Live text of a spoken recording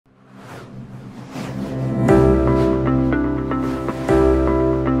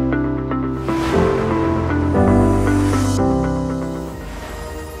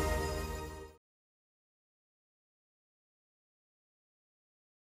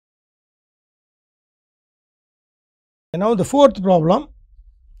Now the fourth problem.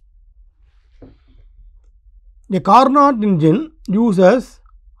 A Carnot engine uses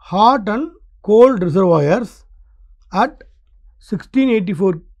hot and cold reservoirs at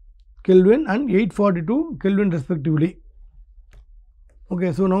 1684 Kelvin and 842 Kelvin respectively.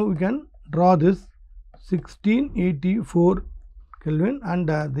 Okay, so now we can draw this 1684 Kelvin and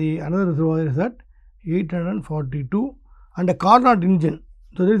the another reservoir is at 842 and a Carnot engine.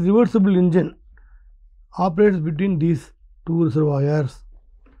 So there is reversible engine operates between these two reservoirs.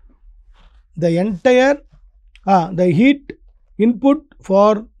 The entire the heat input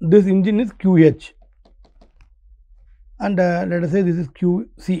for this engine is QH and let us say this is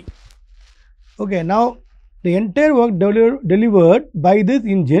QC. Okay, now the entire work delivered by this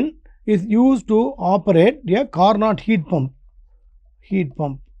engine is used to operate a Carnot heat pump.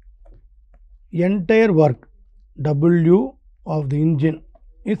 Entire work W of the engine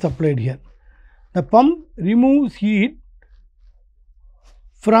is supplied here. The pump removes heat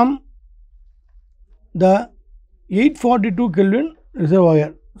from the 842 Kelvin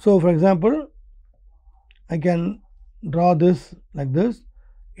reservoir. So, for example, I can draw this like this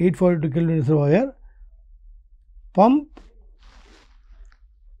 842 Kelvin reservoir. Pump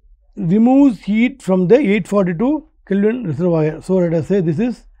removes heat from the 842 Kelvin reservoir. So, let us say this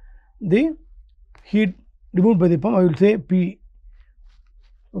is the heat removed by the pump. I will say P,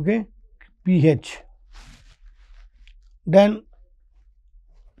 okay, pH. Then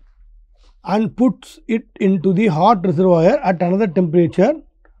and puts it into the hot reservoir at another temperature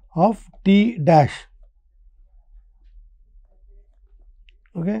of T dash.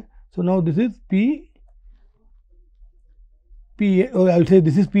 Okay, so now this is I will say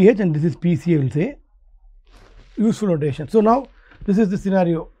this is pH and this is PC. I will say useful notation. So now this is the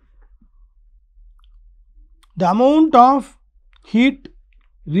scenario. The amount of heat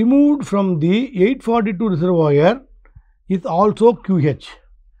removed from the 842 reservoir is also QH.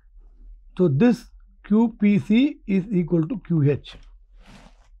 So this QPC is equal to QH.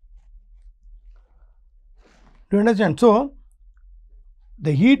 Do you understand? So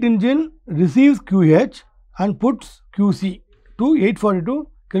the heat engine receives QH and puts QC to 842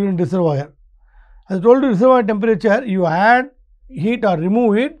 Kelvin reservoir. As I told you, reservoir temperature, you add heat or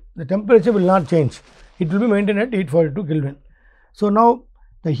remove it, the temperature will not change. It will be maintained at 842 Kelvin. So now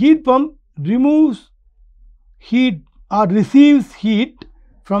the heat pump removes heat or receives heat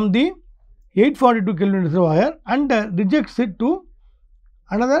from the 842 Kelvin reservoir and rejects it to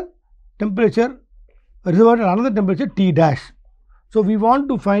another temperature reservoir at another temperature T dash. So we want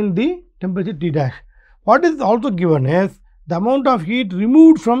to find the temperature T dash. What is also given is the amount of heat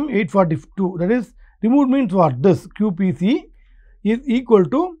removed from 842, that is removed means what? This QPC is equal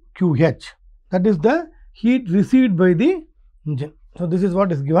to QH, that is the heat received by the engine. So this is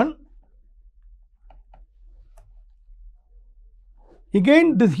what is given.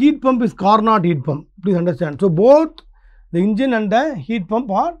 Again, this heat pump is Carnot heat pump, please understand. So both the engine and the heat pump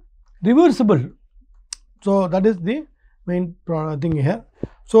are reversible. So that is the main thing here.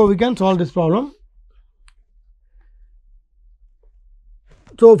 So we can solve this problem.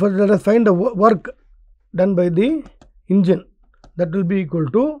 So first let us find the work done by the engine, that will be equal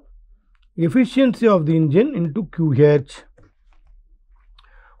to efficiency of the engine into QH.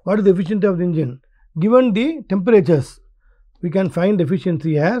 What is the efficiency of the engine? Given the temperatures, we can find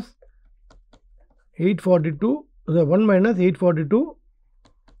efficiency as 842, so 1 minus 842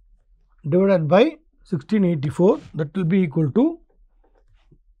 divided by 1684, that will be equal to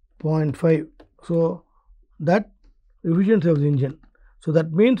 0.5. So that efficiency of the engine. So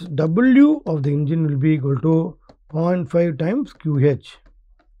that means W of the engine will be equal to 0.5 times QH.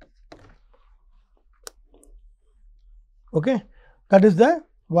 Okay, that is the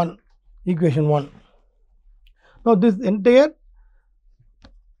equation 1. Now this entire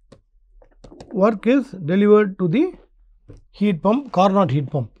work is delivered to the heat pump, Carnot heat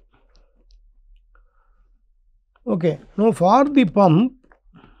pump. Okay, now for the pump,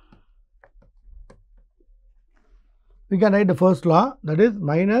 we can write the first law, that is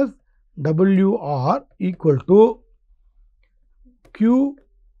minus WR equal to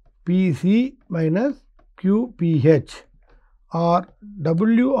QPC minus QPH, or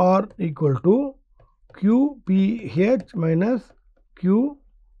WR equal to QPH minus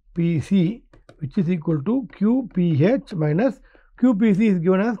QPC, which is equal to QPH minus QPC is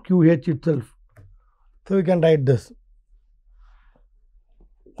given as QH itself. So we can write this.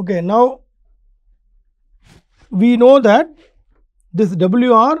 Okay, now we know that this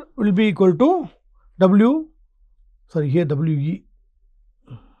WR will be equal to WE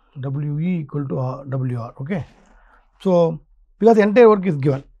equal to WR. Okay, so because the entire work is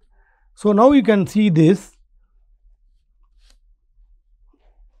given. So now you can see this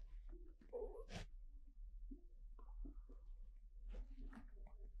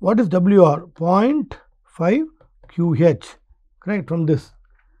what is WR? 0.5 QH, correct, from this.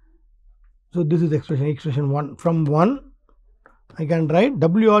 So, this is expression 1. From 1, I can write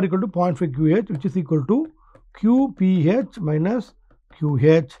WR equal to 0.5 QH, which is equal to QPH minus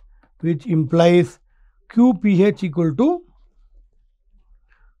QH, which implies QPH equal to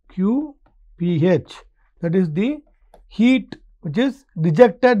QPH, that is the heat which is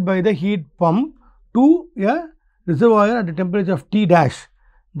rejected by the heat pump to a reservoir at a temperature of T dash,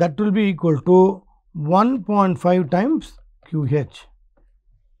 that will be equal to 1.5 times QH.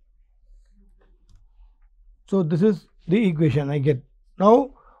 So, this is the equation I get.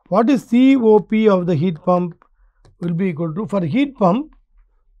 Now, what is COP of the heat pump will be equal to, for heat pump,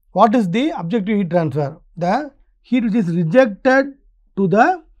 what is the objective heat transfer? The heat which is rejected to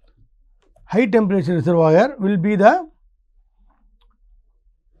the high temperature reservoir will be the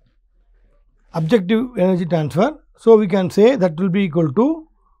objective energy transfer. So, we can say that will be equal to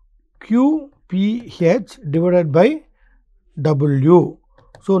QPH divided by W.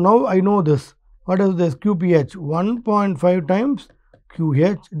 So, now I know this. What is this? QPH 1.5 times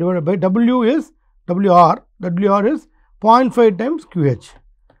QH divided by W is WR. WR is 0.5 times QH.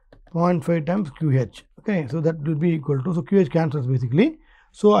 0.5 times QH. Okay. So, that will be equal to, so QH cancels basically.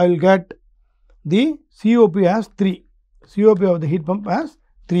 So, I will get the COP as 3. COP of the heat pump as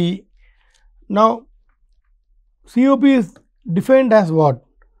 3. Now, COP is defined as what?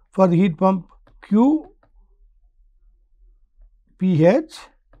 For the heat pump, QPH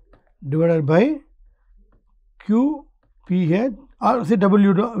divided by QPH, or say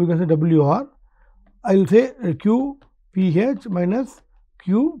W, we can say WR. I will say QPH minus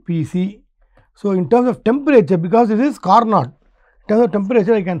QPC. So, in terms of temperature, because this is Carnot, in terms of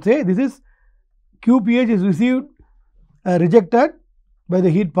temperature, I can say this is QPH is received, rejected by the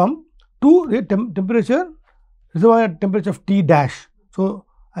heat pump to the temperature, reservoir temperature of T dash. So,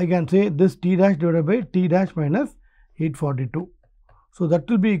 I can say this T dash divided by T dash minus 842. So, that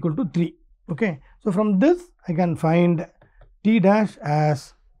will be equal to 3. Okay. So, from this I can find T dash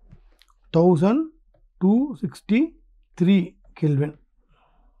as 1263 Kelvin.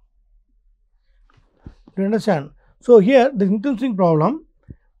 Do you understand? So, here the interesting problem,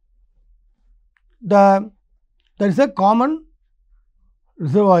 there is a common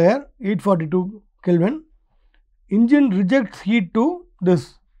reservoir 842 Kelvin, engine rejects heat to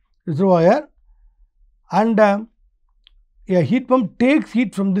this reservoir, and a heat pump takes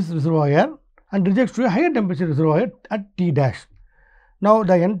heat from this reservoir and rejects to a higher temperature reservoir at T dash. Now,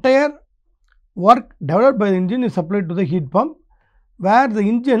 the entire work developed by the engine is supplied to the heat pump, where the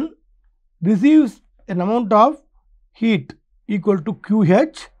engine receives an amount of heat equal to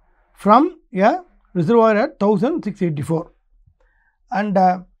QH from a reservoir at 1684, and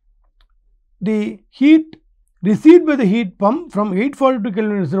the heat received by the heat pump from 842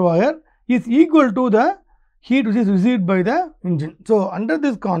 Kelvin reservoir is equal to the heat which is received by the engine. So, under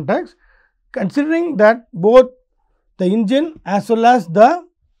this context, considering that both the engine as well as the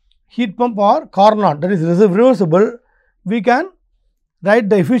heat pump are Carnot, that is reversible, we can write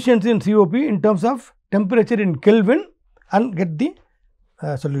the efficiency in COP in terms of temperature in Kelvin and get the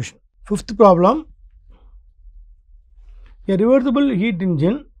solution. Fifth problem, a reversible heat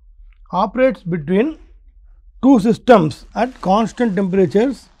engine operates between two systems at constant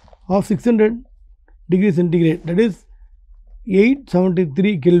temperatures of 600 degrees centigrade, that is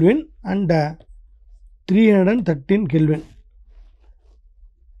 873 Kelvin and 313 Kelvin,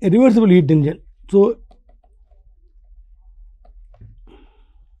 a reversible heat engine. So,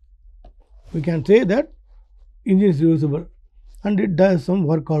 we can say that engine is reversible and it does some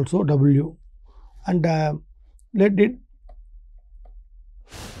work also W, and let it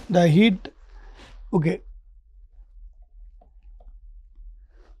the heat, okay,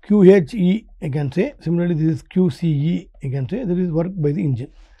 QHE I can say, similarly this is QCE I can say, that is work by the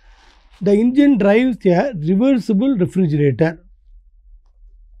engine. The engine drives a reversible refrigerator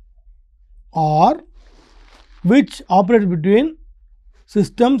or which operates between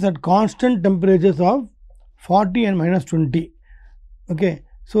systems at constant temperatures of 40 and minus 20. Okay.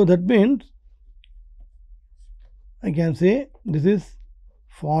 So, that means I can say this is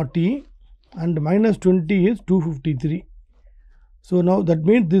 40 and minus 20 is 253. So, now that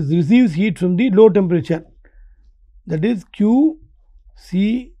means this receives heat from the low temperature, that is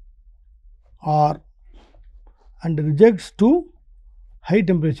QCR, and rejects to high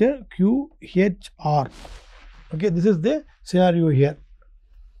temperature QHR. Okay, this is the scenario here.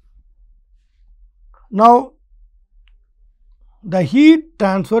 Now, the heat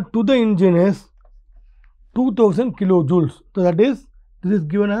transfer to the engine is 2000 kilojoules. So, that is, this is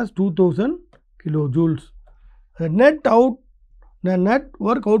given as 2000 kilojoules. The net out the net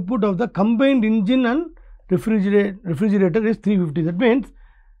work output of the combined engine and refrigerator is 350. That means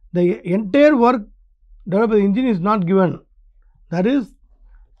the entire work developed by the engine is not given. There is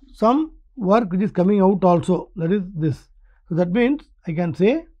some work which is coming out also, that is this. So that means I can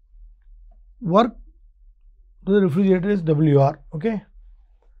say work to the refrigerator is WR. Okay.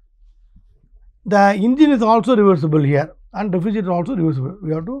 The engine is also reversible here and refrigerator also reversible.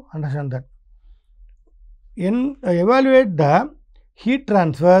 We have to understand that. Evaluate the heat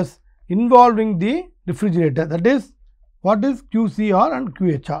transfers involving the refrigerator, that is what is QCR and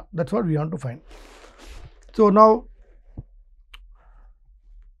QHR, that is what we want to find. So, now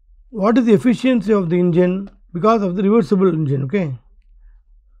what is the efficiency of the engine because of the reversible engine? Okay,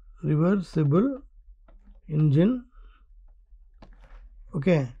 reversible engine.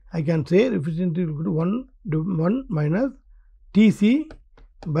 Okay, I can say efficiency equal to 1 minus TC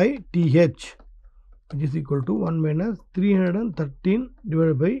by TH, which is equal to 1 minus 313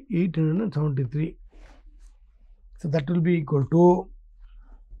 divided by 873. So, that will be equal to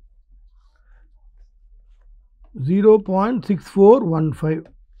 0.6415.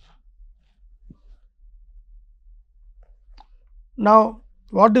 Now,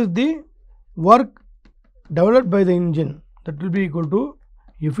 what is the work developed by the engine? That will be equal to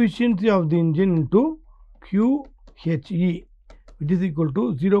efficiency of the engine into QHE, which is equal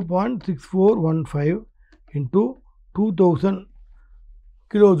to 0.6415 into 2000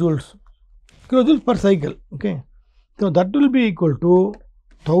 kilojoules per cycle. Okay. So, that will be equal to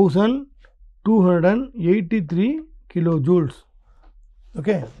 1283 kilojoules.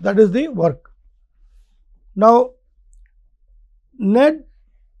 Okay. That is the work. Now, net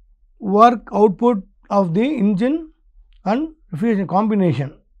work output of the engine and refrigeration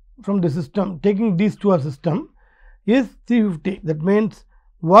combination from the system, taking these to a system, is 350. That means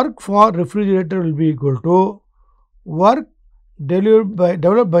work for refrigerator will be equal to work developed by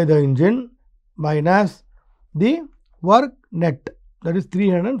the engine minus the work net, that is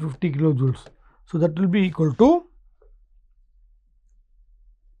 350 kilojoules. So, that will be equal to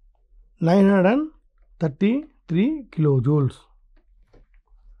 933 kilojoules.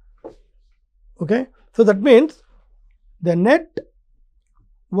 Okay. So, that means the net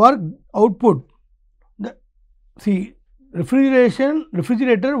work output,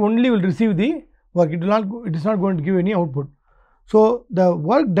 refrigerator only will receive the work, it is not going to give any output. So, the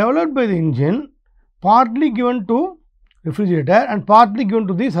work developed by the engine partly given to refrigerator and partly given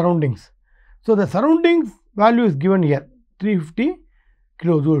to the surroundings. So, the surroundings value is given here 350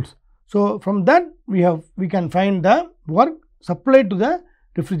 kilojoules. So, from that we can find the work supplied to the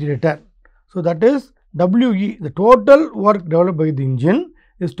refrigerator. So, that is WE, the total work developed by the engine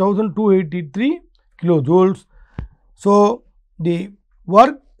is 1283 kilojoules. So, the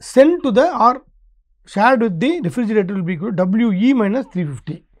work sent to the or shared with the refrigerator will be equal to WE minus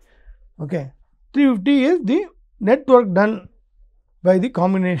 350. Okay. 350 is the net work done by the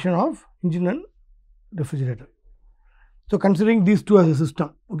combination of engine and refrigerator. So, considering these two as a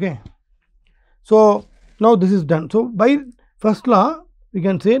system. Okay. So, now this is done. So, by first law we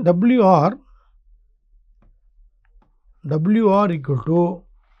can say WR equal to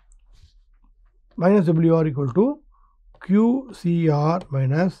minus WR equal to QCR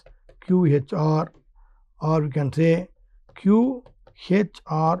minus QHR, or we can say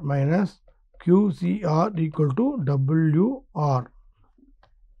QHR minus QCR equal to WR.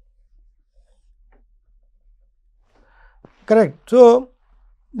 Correct. So,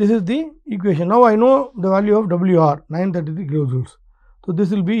 this is the equation. Now, I know the value of WR 933 kilojoules. So,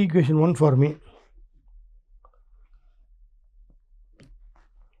 this will be equation 1 for me.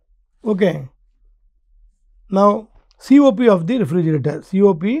 Okay. Now, COP of the refrigerator,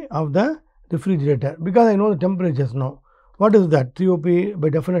 because I know the temperatures now. What is that? COP by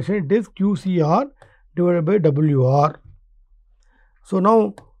definition it is QCR divided by WR. So,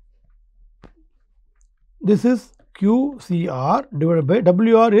 now this is QCR divided by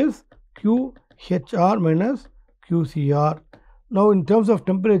WR is QHR minus QCR. Now, in terms of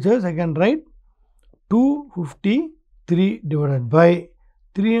temperatures I can write 253 divided by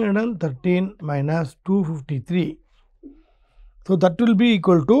 313 minus 253. So, that will be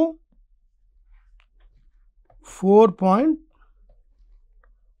equal to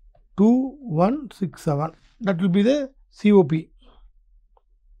 4.2167. That will be the COP.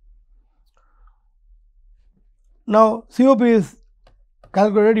 Now, COP is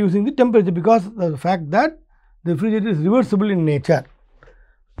calculated using the temperature because of the fact that the refrigerator is reversible in nature.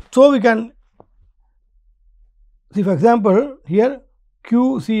 So, we can see, for example, here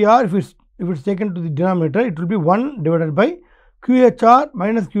QCR if it is taken to the denominator, it will be 1 divided by QHR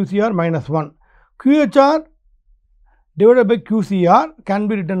minus QCR minus 1. QHR divided by QCR can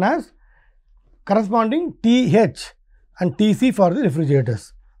be written as corresponding TH and TC for the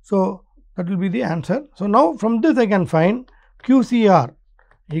refrigerators. So, that will be the answer. So, now from this I can find QCR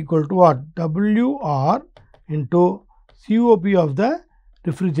equal to what? WR into COP of the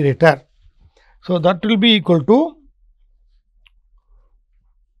refrigerator. So, that will be equal to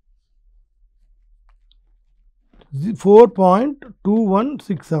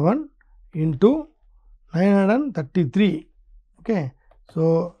 4.2167 into 933. Okay.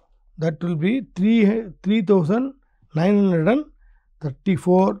 So, that will be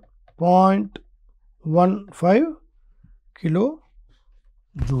 3934.15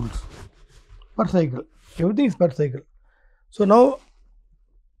 kilojoules per cycle. Everything is per cycle. So, now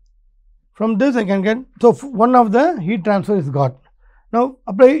from this I can get, so one of the heat transfer is got. Now,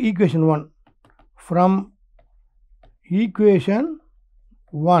 apply equation 1. From equation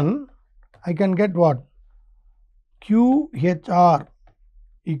 1 I can get what? QHR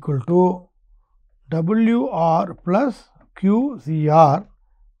equal to WR plus QCR.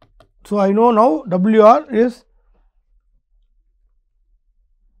 So, I know now WR is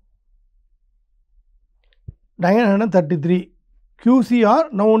 933,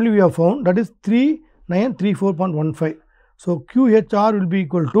 QCR now only we have found, that is 3934.15. So, QHR will be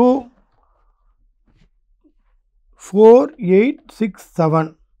equal to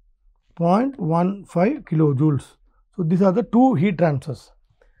 4867.15 kilojoules. So, these are the two heat transfers.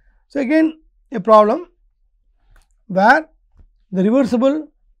 So, again a problem where the reversible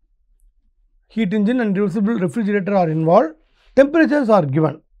heat engine and reversible refrigerator are involved, temperatures are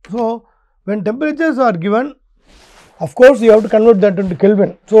given. So, when temperatures are given, of course, you have to convert that into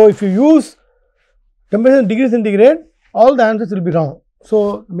Kelvin. So, if you use temperature in degree centigrade, all the answers will be wrong.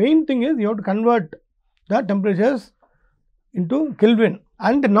 So, main thing is you have to convert the temperatures into Kelvin,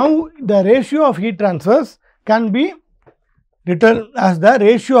 and now the ratio of heat transfers can be written as the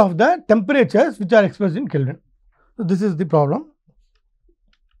ratio of the temperatures which are expressed in Kelvin. So, this is the problem.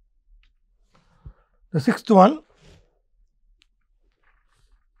 The sixth one,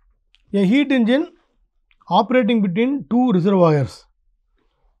 a heat engine operating between two reservoirs,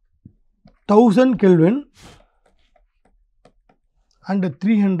 1000 Kelvin and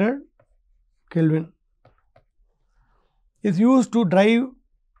 300 Kelvin is used to drive.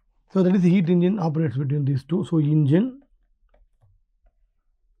 So, that is the heat engine operates between these two. So, engine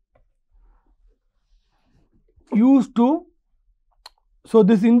used to, so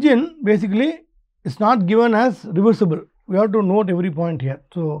this engine basically is not given as reversible. We have to note every point here.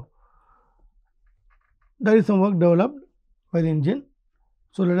 So, there is some work developed by the engine.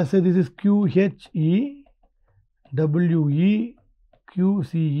 So, let us say this is QHE, WE,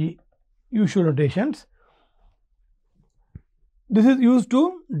 QCE, usual notations. This is used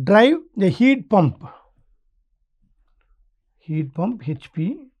to drive the heat pump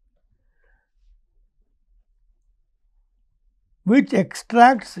HP, which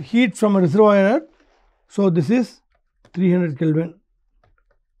extracts heat from a reservoir. So, this is 300 Kelvin,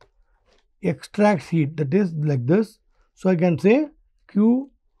 extracts heat, that is like this. So, I can say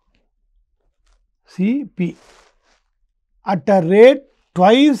QCP at a rate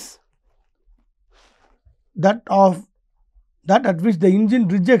twice that of that at which the engine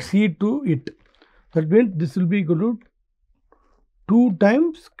rejects heat to it. That means this will be equal to 2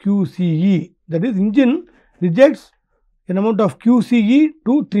 times QCE, that is engine rejects an amount of QCE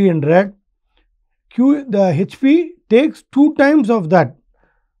to 300, the HP takes 2 times of that.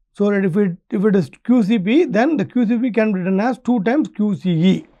 So, that if it is QCP, then the QCP can be written as 2 times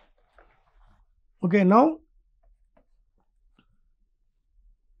QCE. Okay, now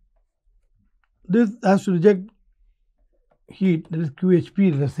this has to reject heat, that is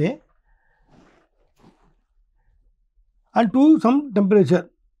QHP, let us say, and to some temperature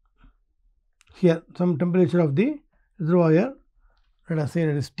here, some temperature of the reservoir, let us say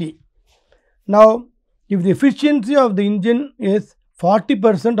that is T. Now, if the efficiency of the engine is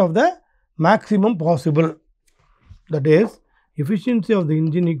 40% of the maximum possible, that is efficiency of the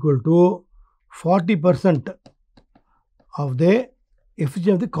engine equal to 40% of the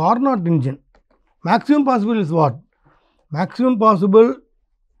efficiency of the Carnot engine. Maximum possible is what? Maximum possible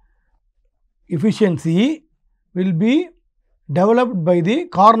efficiency will be developed by the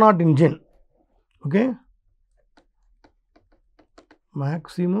Carnot engine. Okay.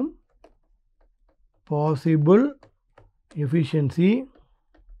 Maximum possible efficiency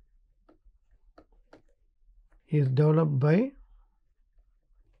is developed by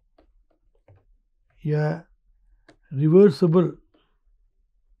a reversible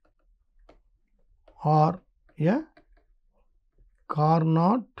or a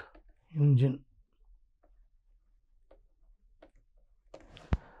Carnot engine.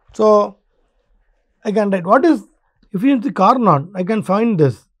 So, I can write what is efficiency Carnot. I can find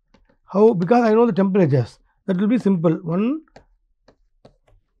this. How? Because I know the temperatures. That will be simple. 1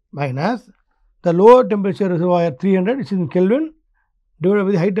 minus the lower temperature reservoir 300, which is in Kelvin, divided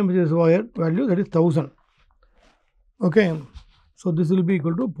by the high temperature reservoir value, that is 1000. Okay. So, this will be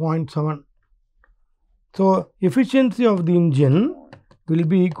equal to 0.7. So, efficiency of the engine will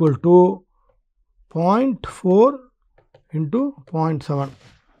be equal to 0.4 into 0.7.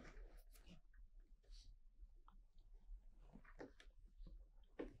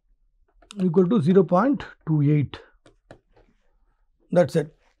 Equal to 0.28. That's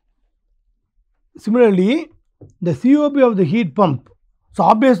it. Similarly, the COP of the heat pump. So,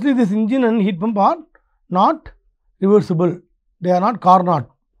 obviously, this engine and heat pump are not reversible. They are not Carnot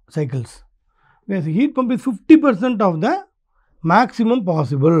cycles. Whereas the heat pump is 50% of the maximum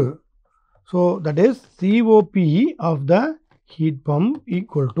possible. So, that is COP of the heat pump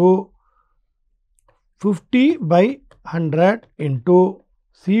equal to 50 by 100 into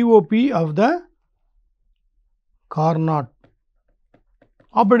COP of the Carnot,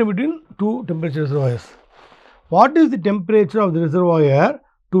 operating between two temperature reservoirs. What is the temperature of the reservoir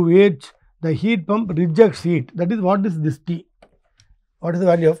to which the heat pump rejects heat? That is, what is this T? What is the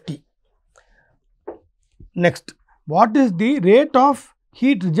value of T? Next, what is the rate of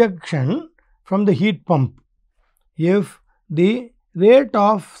heat rejection from the heat pump if the rate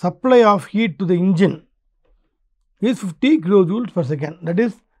of supply of heat to the engine is 50 kilojoules per second? That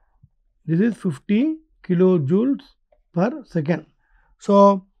is, this is 50 kilojoules per second.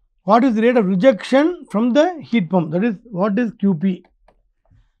 So, what is the rate of rejection from the heat pump? That is, what is QP,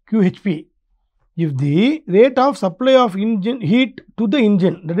 QHP? If the rate of supply of engine heat to the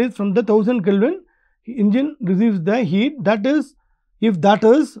engine, that is from the 1000 Kelvin, engine receives the heat, that is, if that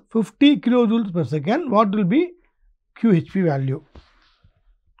is 50 kilojoules per second, what will be QHP value?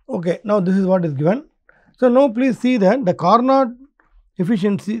 Okay, now this is what is given. So, now please see that the Carnot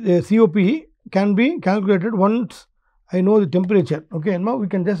efficiency COP can be calculated once I know the temperature. Okay, now we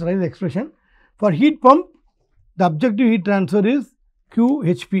can just write the expression. For heat pump, the objective heat transfer is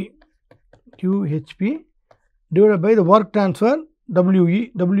QHP divided by the work transfer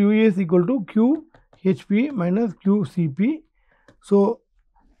WE. WE is equal to QHP minus QCP. So,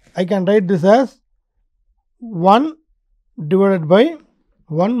 I can write this as 1 divided by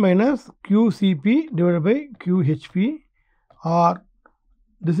 1 minus QCP divided by QHP, or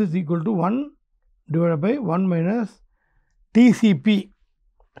this is equal to 1 divided by 1 minus TCP.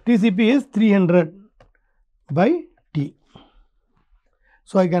 TCP is 300 by T.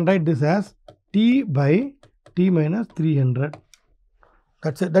 So, I can write this as T by T minus 300.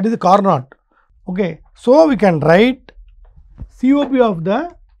 That's it. That is the Carnot. Okay. So, we can write COP of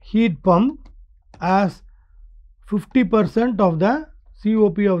the heat pump as 50% of the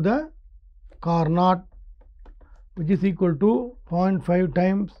COP of the Carnot, which is equal to 0.5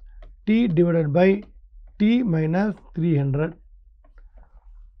 times T divided by T minus 300.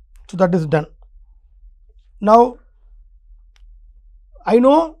 So, that is done. Now, I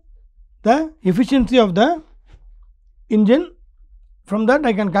know the efficiency of the engine. From that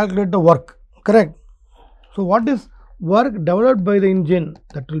I can calculate the work, correct. So, what is work developed by the engine?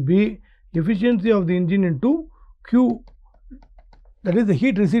 That will be efficiency of the engine into Q, that is the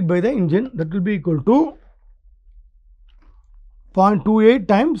heat received by the engine, that will be equal to 0.28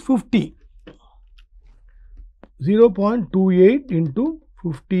 times 50, 0.28 into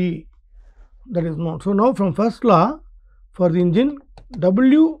 50, that is known. So, now from first law for the engine,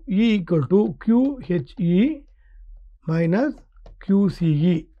 WE equal to QHE minus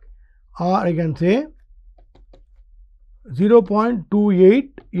QCE, or I can say 0.28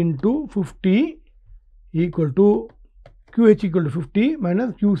 into 50 equal to QH equal to 50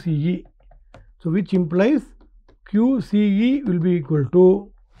 minus QCE. So, which implies QCE will be equal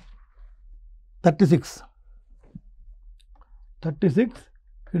to 36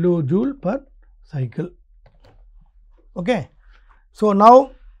 kilojoule per cycle. Okay. So,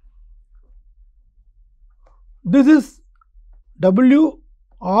 now this is W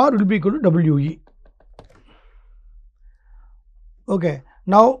R will be equal to WE. Okay.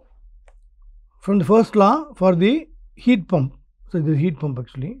 Now, from the first law for the heat pump, so this is heat pump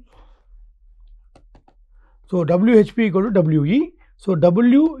actually. So, WHP equal to WE. So,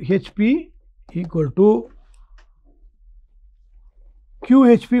 WHP equal to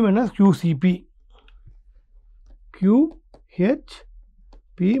QHP minus QCP,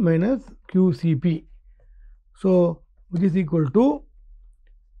 QHP minus QCP. So, which is equal to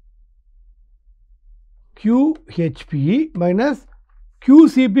QHP minus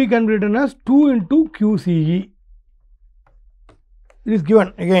QCP can be written as 2 into QCE. it is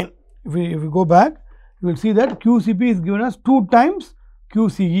given again. If we go back, you will see that QCP is given as 2 times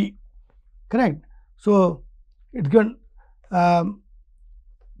QCE, correct. So, it is given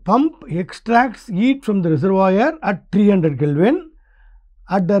pump extracts heat from the reservoir at 300 Kelvin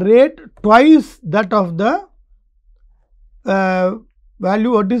at the rate twice that of the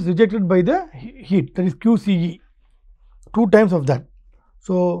value what is rejected by the heat, that is QCE, 2 times of that.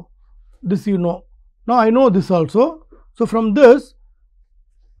 So, this you know. Now, I know this also. So, from this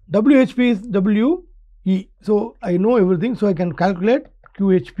WHP is WE. So, I know everything. So, I can calculate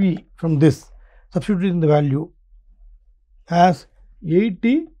QHP from this, substituting the value as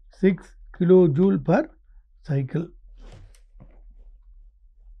 86 kilojoule per cycle.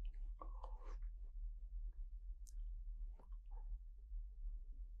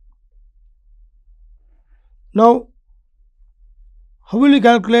 Now, how will you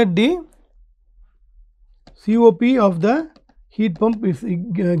calculate the COP of the heat pump is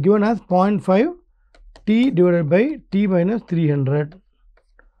given as 0.5 T divided by T minus 300.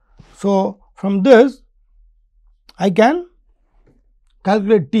 So, from this I can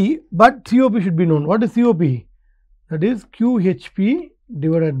calculate T, but COP should be known. What is COP? That is QHP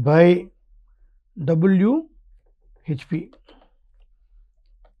divided by WHP.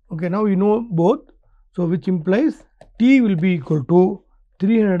 Okay, now you know both. So, which implies T will be equal to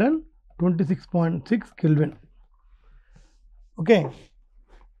 326.6 Kelvin. Okay.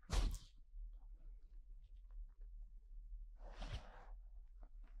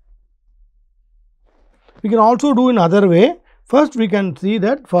 We can also do in other way. First, we can see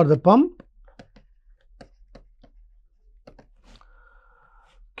that for the pump,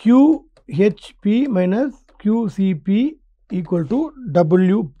 QHP minus QCP equal to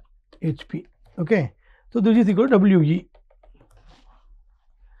WHP. Okay. So, this is equal to WE.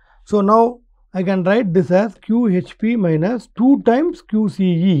 So, now I can write this as QHP minus 2 times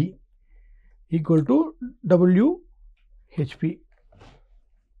QCE equal to WHP.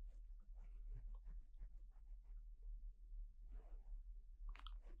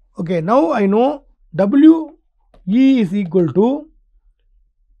 Okay, now I know WE is equal to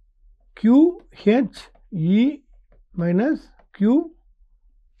QHE minus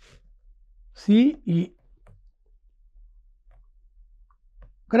QCE.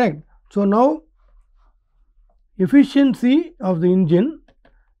 Correct. So, now efficiency of the engine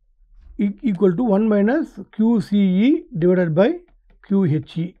equal to 1 minus QCE divided by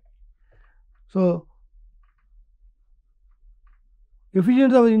QHE. So,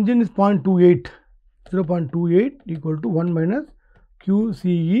 efficiency of the engine is 0.28, 0.28 equal to 1 minus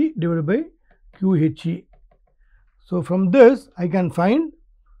QCE divided by QHE. So, from this I can find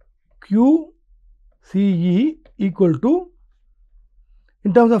QCE equal to,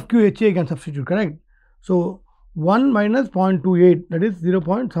 in terms of QHE I can substitute, correct. So, 1 minus 0.28, that is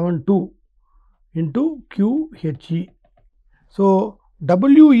 0.72 into QHE. So,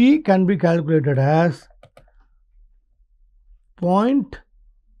 WE can be calculated as QHE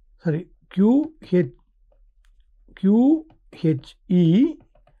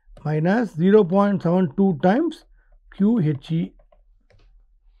minus 0.72 times QHE.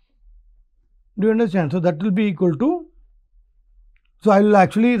 Do you understand? So, that will be equal to, so I will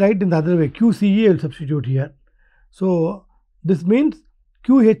actually write in the other way, QCE I will substitute here. So, this means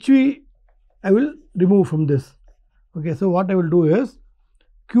QHE I will remove from this. Okay, so what I will do is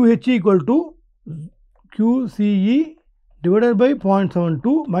QHE equal to QCE divided by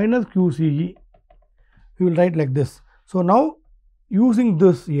 0.72 minus QCE. We will write like this. So, now using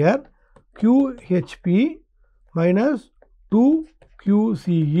this here, QHP minus 2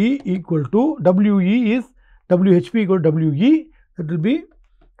 QCE equal to WE is WHP equal to WE, that will be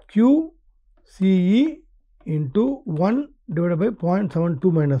QCE into 1 divided by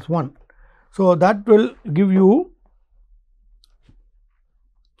 0.72 minus 1. So, that will give you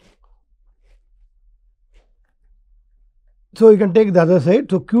so you can take the other side.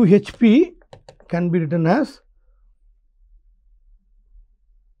 So, QHP can be written as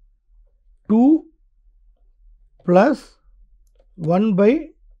 2 plus 1 by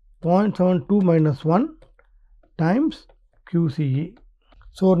 0.72 minus 1 times QCE.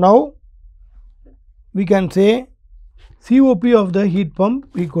 So, now we can say COP of the heat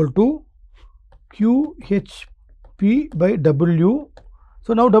pump equal to QHP by W.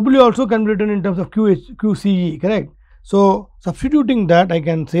 So, now W also can be written in terms of QCE, correct. So, substituting that I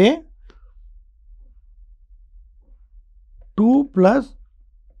can say 2 plus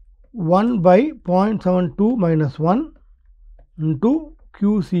 1 by 0.72 minus 1 into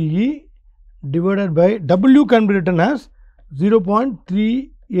QCE divided by W can be written as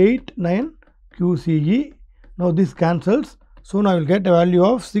 0.389 QCE. Now, this cancels. So, now I will get a value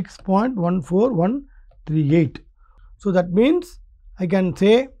of 6.14138. So, that means I can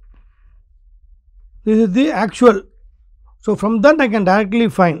say this is the actual. So, from that I can directly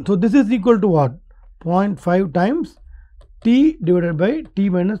find. So, this is equal to what? 0.5 times T divided by T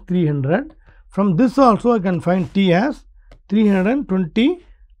minus 300. From this also I can find T as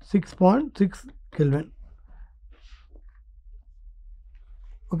 326.6 Kelvin.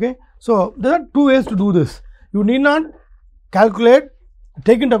 Okay. So, there are two ways to do this. You need not calculate,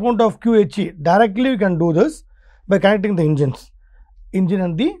 take into account of QHE. Directly you can do this by connecting the engine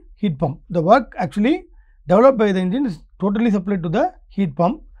and the heat pump. The work actually developed by the engine is totally supplied to the heat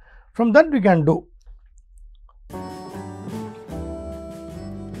pump. From that we can do.